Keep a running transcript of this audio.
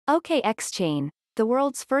OKExChain, the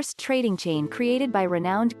world's first trading chain created by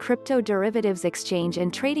renowned crypto derivatives exchange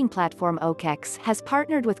and trading platform OKEx, has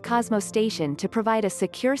partnered with Cosmostation to provide a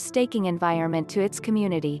secure staking environment to its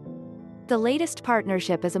community. The latest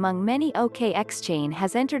partnership as among many OKExChain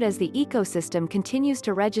has entered as the ecosystem continues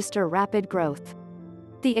to register rapid growth.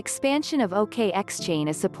 The expansion of OKExChain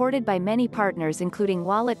is supported by many partners including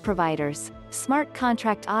wallet providers, smart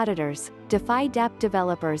contract auditors, DeFi dApp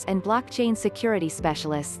developers and blockchain security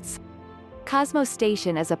specialists.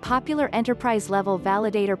 Cosmostation is a popular enterprise-level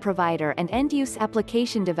validator provider and end-use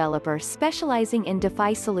application developer specializing in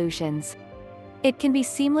DeFi solutions. It can be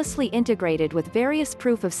seamlessly integrated with various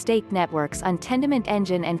proof-of-stake networks on Tendermint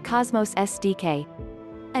engine and Cosmos SDK.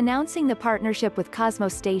 Announcing the partnership with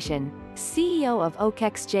Cosmostation, CEO of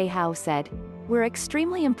OKEx Jay Hao said, "We're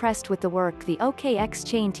extremely impressed with the work the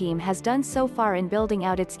OKExChain team has done so far in building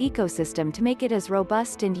out its ecosystem to make it as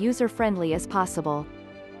robust and user-friendly as possible.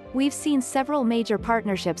 We've seen several major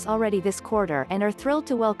partnerships already this quarter and are thrilled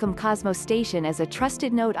to welcome Cosmostation as a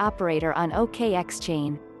trusted node operator on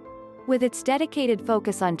OKExChain." With its dedicated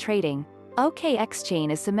focus on trading,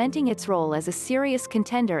 OKExChain is cementing its role as a serious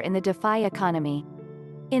contender in the DeFi economy.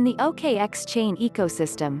 In the OKExChain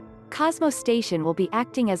ecosystem, Cosmostation will be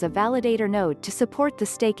acting as a validator node to support the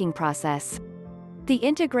staking process. The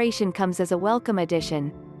integration comes as a welcome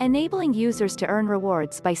addition, enabling users to earn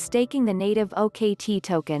rewards by staking the native OKT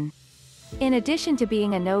token. In addition to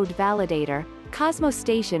being a node validator,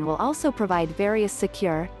 Cosmostation will also provide various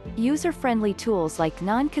secure, user-friendly tools like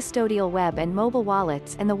non-custodial web and mobile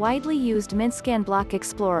wallets and the widely used Mintscan Block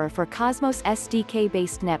Explorer for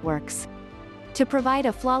Cosmos-SDK-based networks. To provide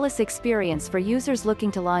a flawless experience for users looking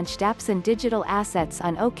to launch dApps and digital assets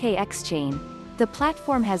on OKExChain, the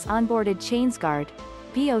platform has onboarded ChainsGuard,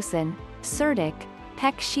 Beosin, Certik,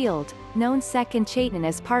 PeckShield, KnownSec and Chaitin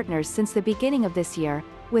as partners since the beginning of this year,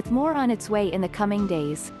 with more on its way in the coming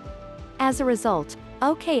days. As a result,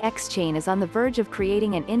 OKExChain is on the verge of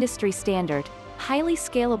creating an industry-standard, highly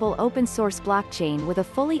scalable open-source blockchain with a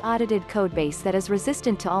fully audited codebase that is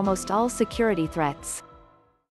resistant to almost all security threats.